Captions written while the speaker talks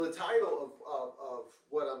the title of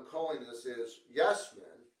what I'm calling this is Yes Men.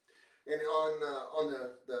 And on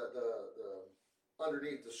the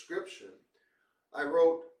underneath description, I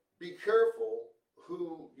wrote, be careful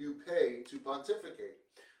who you pay to pontificate.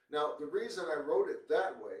 Now, the reason I wrote it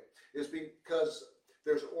that way is because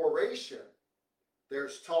there's oration,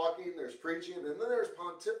 there's talking, there's preaching, and then there's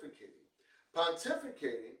pontificating.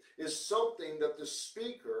 Pontificating is something that the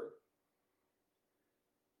speaker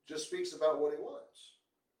just speaks about what he wants,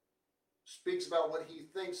 speaks about what he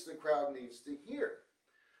thinks the crowd needs to hear.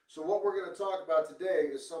 So what we're going to talk about today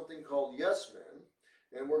is something called Yes Men,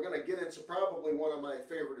 and we're going to get into probably one of my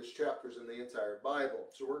favoriteest chapters in the entire Bible.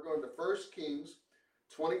 So we're going to 1 Kings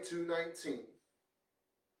 22:19.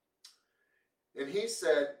 And he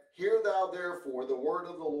said, hear thou therefore the word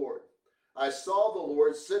of the Lord. I saw the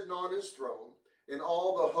Lord sitting on his throne, and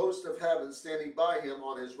all the host of heaven standing by him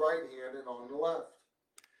on his right hand and on the left.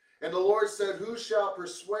 And the Lord said, who shall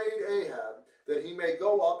persuade Ahab that he may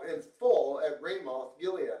go up and fall at Ramoth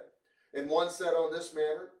Gilead? And one said on this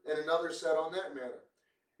manner, and another said on that manner.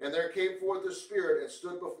 And there came forth the Spirit and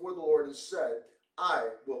stood before the Lord and said, I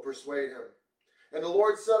will persuade him. And the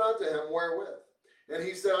Lord said unto him, wherewith? And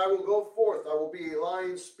he said, I will go forth, I will be a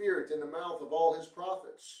lying spirit in the mouth of all his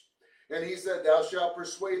prophets. And he said, thou shalt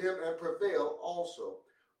persuade him and prevail also.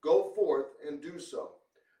 Go forth and do so.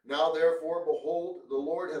 Now therefore, behold, the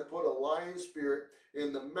Lord hath put a lying spirit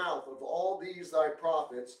in the mouth of all these thy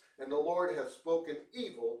prophets, and the Lord hath spoken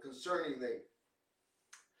evil concerning thee.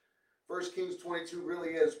 1 Kings 22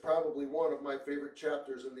 really is probably one of my favorite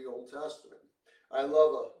chapters in the Old Testament. I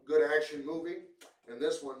love a good action movie, and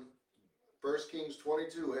this one, 1 Kings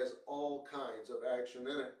 22, has all kinds of action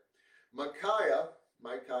in it.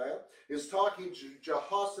 Micaiah is talking to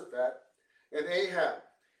Jehoshaphat and Ahab.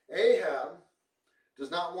 Ahab does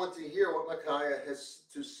not want to hear what Micaiah has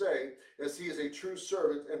to say, as he is a true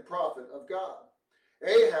servant and prophet of God.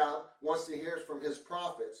 Ahab wants to hear from his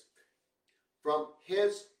prophets,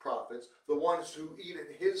 the ones who eat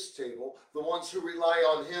at his table, the ones who rely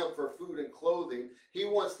on him for food and clothing. He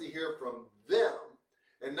wants to hear from them,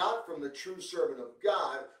 and not from the true servant of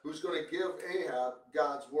God, who's going to give Ahab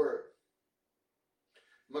God's word.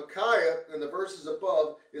 Micaiah, in the verses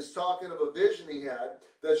above, is talking of a vision he had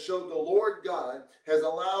that showed the Lord God has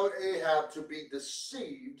allowed Ahab to be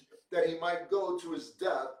deceived that he might go to his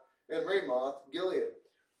death in Ramoth Gilead.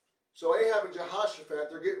 So Ahab and Jehoshaphat,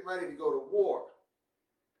 they're getting ready to go to war.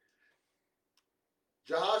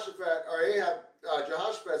 Jehoshaphat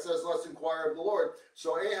says, let's inquire of the Lord.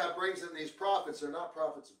 So Ahab brings in these prophets. They're not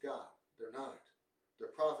prophets of God. They're not. They're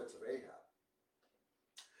prophets of Ahab.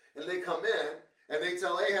 And they come in, and they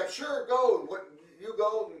tell Ahab, sure, go. You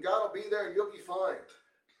go, and God will be there, and you'll be fine.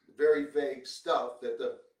 Very vague stuff that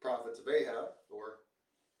the prophets of Ahab, or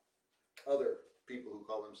other people who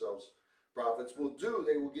call themselves prophets, will do.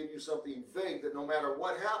 They will give you something vague that no matter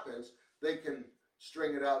what happens, they can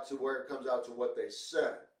string it out to where it comes out to what they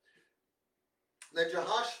said. Then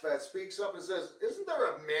Jehoshaphat speaks up and says, isn't there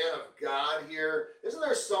a man of God here? Isn't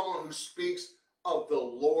there someone who speaks of the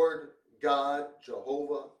Lord God,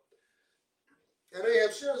 Jehovah? And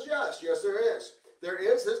Ahab says, yes, there is. There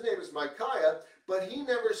is. His name is Micaiah, but he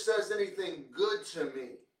never says anything good to me.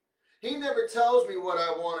 He never tells me what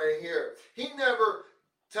I want to hear. He never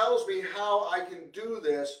tells me how I can do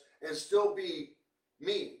this and still be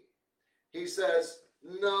me. He says,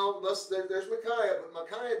 no, there's Micaiah, but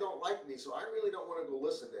Micaiah don't like me, so I really don't want to go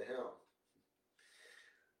listen to him.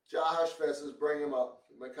 Jehoshaphat says, bring him up.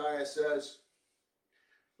 Micaiah says,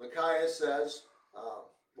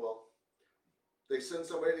 they send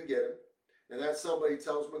somebody to get him, and that somebody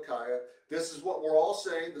tells Micaiah, this is what we're all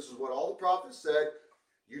saying, this is what all the prophets said,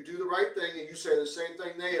 you do the right thing, and you say the same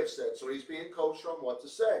thing they have said. So he's being coached on what to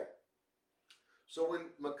say. So when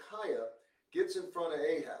Micaiah gets in front of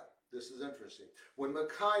Ahab, this is interesting. When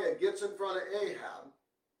Micaiah gets in front of Ahab,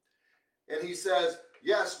 and he says,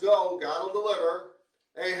 yes, go, God will deliver,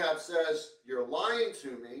 Ahab says, you're lying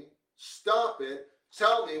to me, stop it,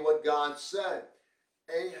 tell me what God said.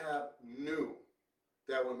 Ahab knew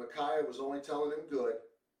that when Micaiah was only telling him good,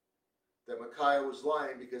 that Micaiah was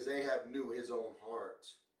lying because Ahab knew his own heart.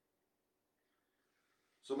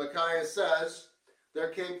 So Micaiah says, there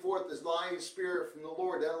came forth this lying spirit from the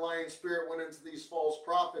Lord. That lying spirit went into these false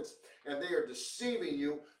prophets, and they are deceiving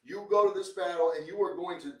you. You go to this battle, and you are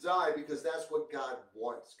going to die because that's what God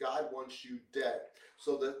wants. God wants you dead.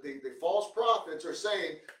 So the false prophets are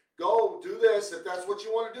saying, go do this. If that's what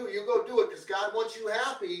you want to do, you go do it because God wants you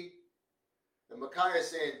happy. And Micaiah is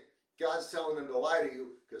saying, God's telling them to lie to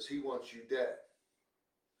you because he wants you dead.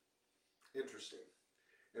 Interesting.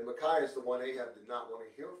 And Micaiah is the one Ahab did not want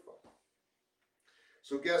to hear from.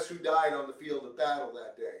 So guess who died on the field of battle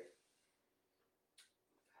that day?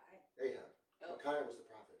 Ahab. Oh. Micaiah was the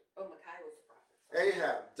prophet. Oh, Micaiah was the prophet. Sorry.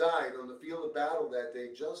 Ahab died on the field of battle that day,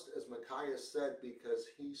 just as Micaiah said, because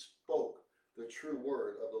he spoke the true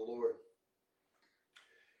word of the Lord.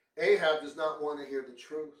 Ahab does not want to hear the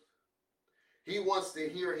truth. He wants to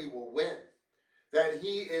hear he will win, that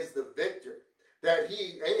he is the victor, that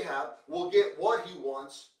he, Ahab, will get what he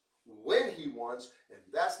wants, when he wants, and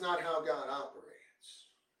that's not how God operates.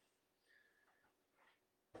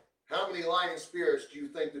 How many lying spirits do you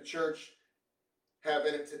think the church have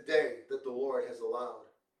in it today that the Lord has allowed?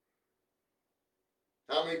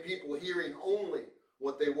 How many people hearing only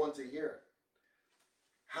what they want to hear?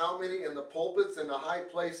 How many in the pulpits and the high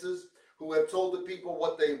places who have told the people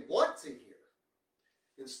what they want to hear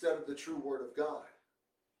instead of the true word of God?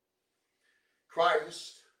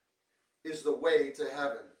 Christ is the way to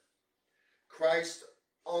heaven. Christ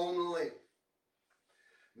only.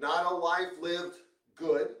 Not a life lived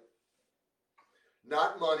good.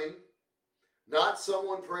 Not money. Not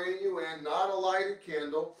someone praying you in. Not a lighted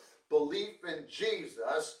candle. Belief in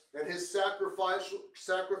Jesus and his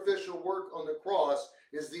sacrificial work on the cross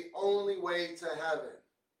is the only way to heaven.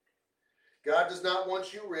 God does not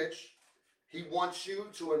want you rich. He wants you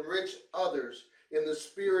to enrich others in the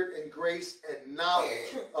spirit and grace and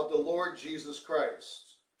knowledge of the Lord Jesus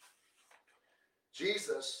Christ.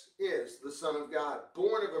 Jesus is the Son of God,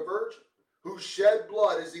 born of a virgin, whose shed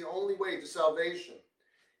blood is the only way to salvation.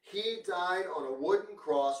 He died on a wooden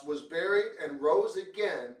cross, was buried, and rose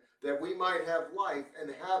again that we might have life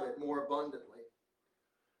and have it more abundantly.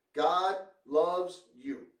 God loves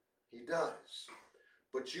you. He does.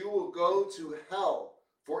 But you will go to hell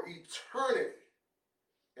for eternity.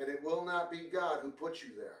 And it will not be God who put you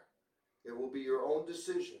there. It will be your own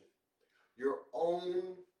decision, your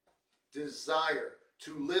own desire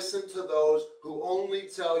to listen to those who only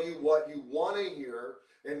tell you what you want to hear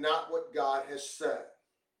and not what God has said.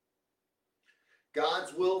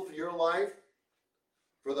 God's will for your life,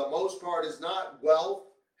 for the most part, is not wealth,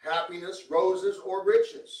 happiness, roses, or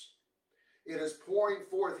riches. It is pouring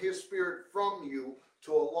forth his Spirit from you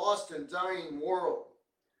to a lost and dying world.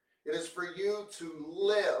 It is for you to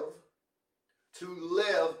live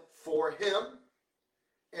for him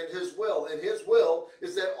and his will. And his will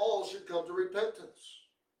is that all should come to repentance.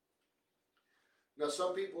 Now,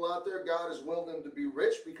 some people out there, God has willed them to be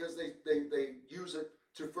rich because they use it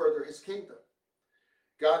to further his kingdom.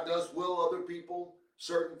 God does will other people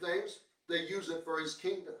certain things. They use it for his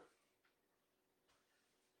kingdom.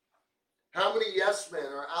 How many yes men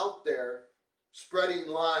are out there spreading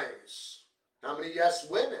lies? How many yes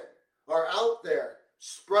women are out there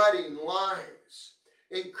spreading lies,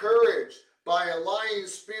 encouraged by a lying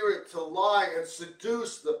spirit to lie and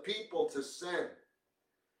seduce the people to sin?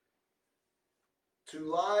 To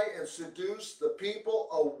lie and seduce the people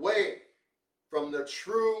away from the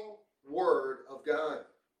true word of God.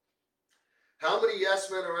 How many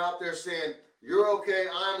yes men are out there saying, you're okay,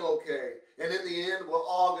 I'm okay, and in the end, we're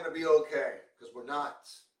all going to be okay? Because we're not.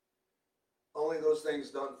 Only those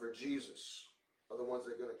things done for Jesus are the ones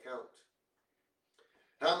that are going to count.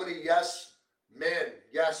 How many yes men,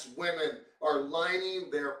 yes women are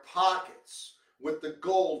lining their pockets with the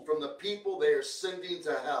gold from the people they are sending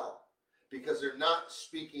to hell because they're not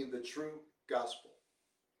speaking the true gospel?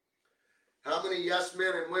 How many yes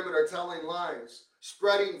men and women are telling lies,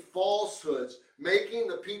 spreading falsehoods, making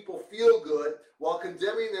the people feel good while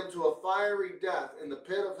condemning them to a fiery death in the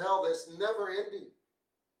pit of hell that's never ending?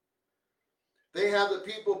 They have the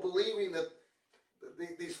people believing that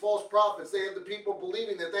these false prophets, they have the people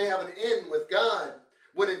believing that they have an in with God,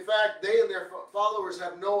 when in fact they and their followers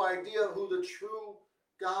have no idea who the true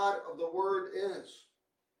God of the word is.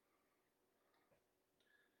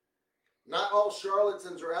 Not all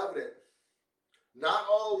charlatans are evident. Not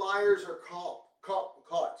all liars are caught.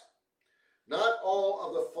 Not all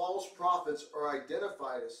of the false prophets are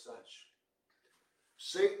identified as such.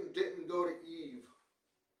 Satan didn't go to Eve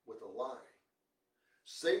with a lie.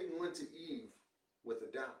 Satan went to Eve with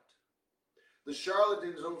a doubt. The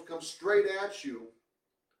charlatans don't come straight at you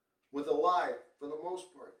with a lie for the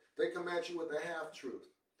most part. They come at you with a half-truth,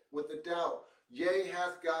 with a doubt. Yea,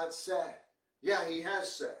 hath God said. Yeah, he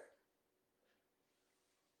has said.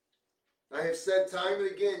 I have said time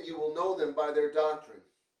and again, you will know them by their doctrine.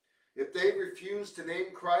 If they refuse to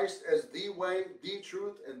name Christ as the way, the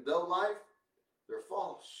truth, and the life, they're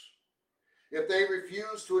false. If they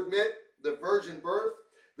refuse to admit the virgin birth,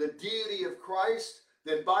 the deity of Christ,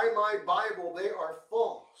 then by my Bible they are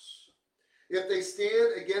false. If they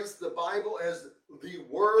stand against the Bible as the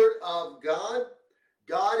Word of God,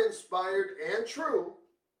 God inspired and true,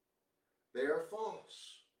 They are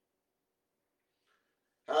false.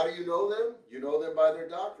 How do you know them? You know them by their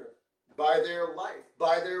doctrine, by their life,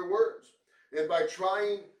 by their words, and by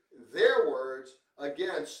trying their words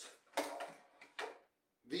against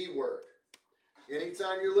the word.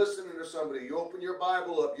 Anytime you're listening to somebody, you open your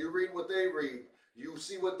Bible up, you read what they read, you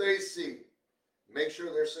see what they see, make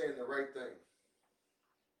sure they're saying the right thing.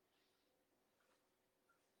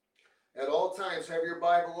 At all times, have your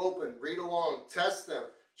Bible open, read along, test them,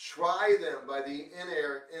 try them by the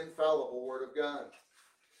inerrant, infallible Word of God.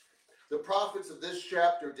 The prophets of this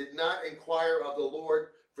chapter did not inquire of the Lord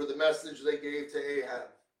for the message they gave to Ahab.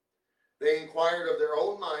 They inquired of their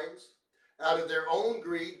own minds, out of their own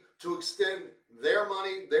greed, to extend their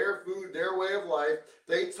money, their food, their way of life.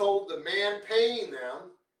 They told the man paying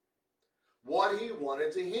them what he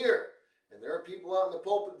wanted to hear. And there are people out in the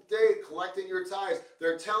pulpit today collecting your tithes.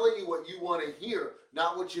 They're telling you what you want to hear,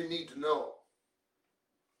 not what you need to know.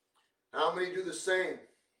 How many do the same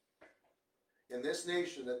in this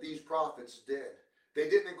nation that these prophets did? They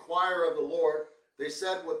didn't inquire of the Lord. They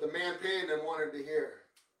said what the man paying them wanted to hear.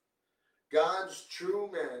 God's true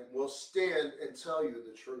men will stand and tell you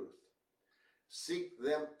the truth. Seek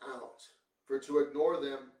them out, for to ignore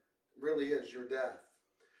them really is your death.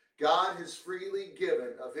 God has freely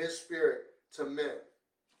given of his Spirit to men,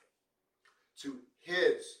 to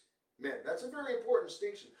his men. That's a very important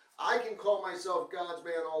distinction. I can call myself God's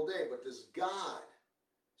man all day, but does God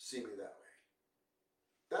see me that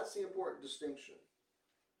way? That's the important distinction.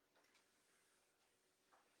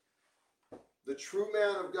 The true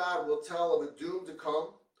man of God will tell of a doom to come.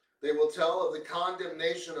 They will tell of the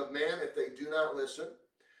condemnation of man if they do not listen.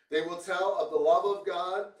 They will tell of the love of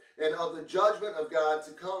God and of the judgment of God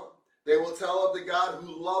to come. They will tell of the God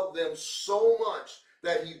who loved them so much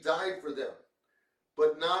that he died for them.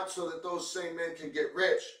 But not so that those same men can get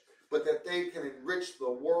rich, but that they can enrich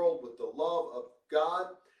the world with the love of God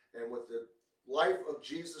and with the life of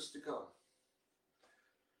Jesus to come.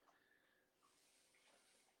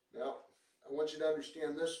 Now, I want you to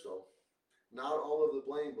understand this, though. Not all of the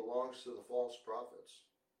blame belongs to the false prophets.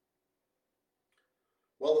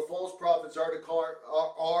 While the false prophets are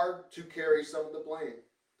to carry some of the blame,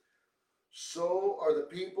 so are the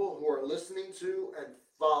people who are listening to and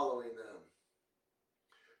following them.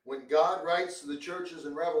 When God writes to the churches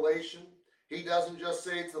in Revelation, he doesn't just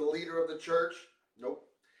say to the leader of the church. Nope.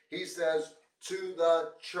 He says to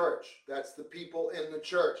the church. That's the people in the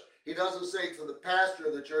church. He doesn't say to the pastor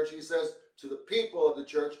of the church. He says to the people of the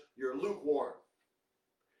church, you're lukewarm.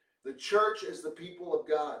 The church is the people of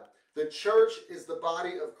God. The church is the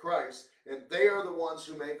body of Christ, and they are the ones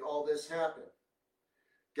who make all this happen.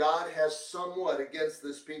 God has somewhat against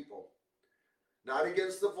this people. Not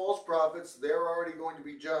against the false prophets. They're already going to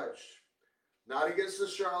be judged. Not against the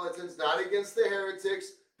charlatans. Not against the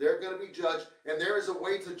heretics. They're going to be judged. And there is a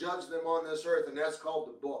way to judge them on this earth, and that's called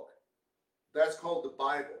the book. That's called the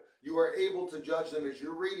Bible. You are able to judge them as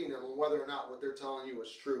you're reading them on whether or not what they're telling you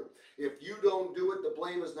is true. If you don't do it, the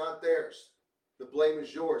blame is not theirs. The blame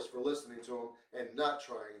is yours for listening to them and not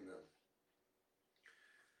trying them.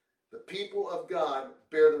 The people of God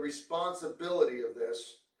bear the responsibility of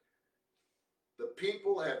this. The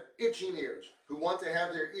people have itching ears who want to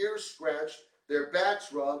have their ears scratched, their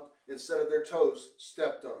backs rubbed, instead of their toes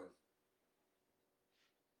stepped on.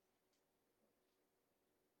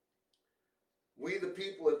 We, the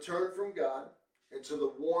people, have turned from God into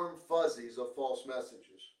the warm fuzzies of false messages.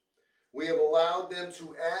 We have allowed them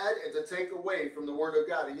to add and to take away from the Word of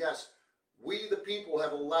God. And yes, we, the people,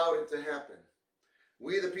 have allowed it to happen.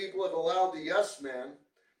 We, the people, have allowed the yes man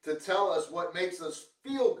to tell us what makes us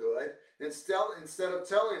feel good instead of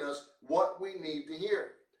telling us what we need to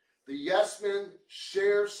hear. The yes men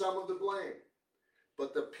share some of the blame,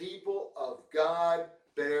 but the people of God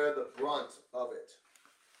bear the brunt of it.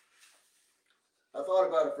 I thought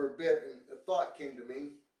about it for a bit, and a thought came to me.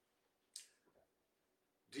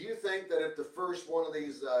 Do you think that if the first one of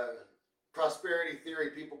these prosperity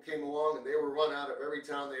theory people came along and they were run out of every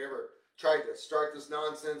town they ever tried to start this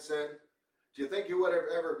nonsense in, do you think it would have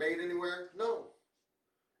ever made anywhere? No,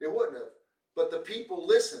 it wouldn't have. But the people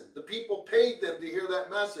listened. The people paid them to hear that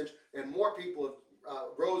message, and more people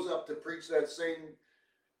rose up to preach that same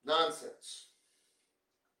nonsense.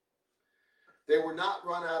 They were not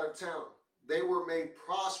run out of town. They were made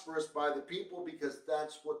prosperous by the people because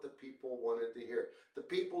that's what the people wanted to hear. The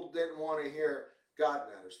people didn't want to hear God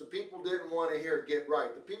matters. The people didn't want to hear get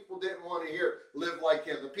right. The people didn't want to hear live like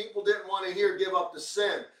him. The people didn't want to hear give up the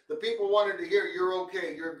sin. The people wanted to hear you're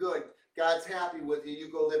okay, you're good. God's happy with you.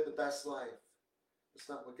 You go live the best life. That's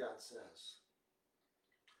not what God says.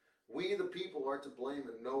 We, the people, are to blame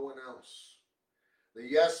and no one else. The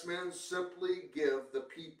yes men simply give the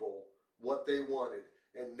people what they wanted.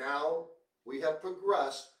 And now we have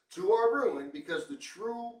progressed to our ruin because the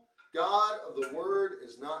true God of the Word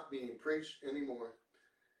is not being preached anymore.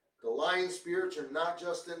 The lying spirits are not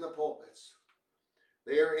just in the pulpits.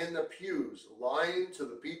 They are in the pews, lying to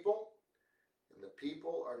the people, and the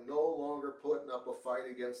people are no longer putting up a fight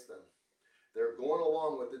against them. They're going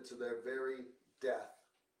along with it to their very death.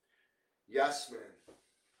 Yes men.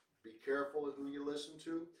 Be careful of who you listen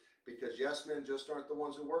to, because yes men just aren't the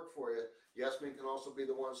ones who work for you. Yes men can also be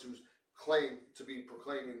the ones who claim to be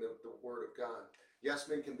proclaiming the Word of God. Yes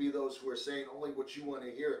men can be those who are saying only what you want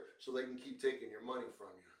to hear so they can keep taking your money from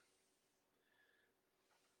you.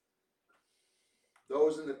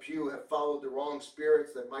 Those in the pew have followed the wrong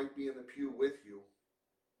spirits that might be in the pew with you.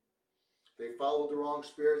 They followed the wrong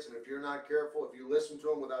spirits, and if you're not careful, if you listen to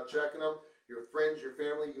them without checking them, your friends, your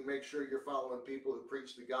family, you make sure you're following people who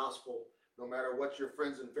preach the gospel. No matter what your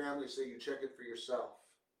friends and family say, you check it for yourself.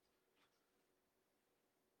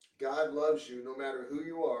 God loves you no matter who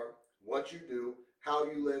you are, what you do, how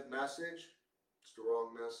you live. Message, it's the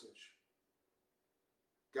wrong message.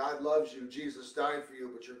 God loves you. Jesus died for you,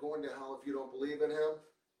 but you're going to hell if you don't believe in him.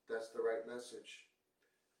 That's the right message.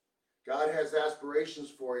 God has aspirations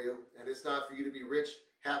for you, and it's not for you to be rich,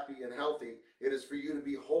 happy, and healthy. It is for you to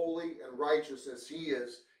be holy and righteous as he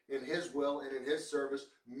is in his will and in his service,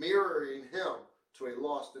 mirroring him to a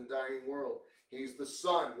lost and dying world. He's the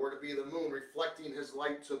sun. We're to be the moon, reflecting his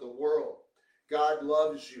light to the world. God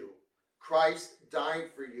loves you. Christ died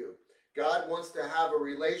for you. God wants to have a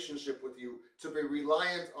relationship with you, to be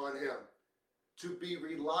reliant on him. To be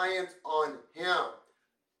reliant on him.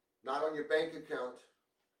 Not on your bank account.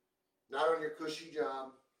 Not on your cushy job.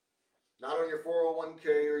 Not on your 401k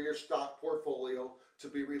or your stock portfolio. To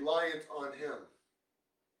be reliant on him.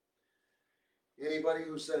 Anybody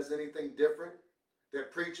who says anything different,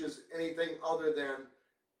 that preaches anything other than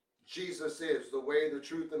Jesus is the way, the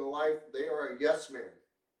truth, and the life, they are a yes man.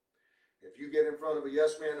 If you get in front of a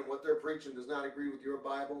yes man and what they're preaching does not agree with your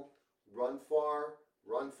Bible, run far,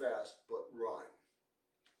 run fast, but run.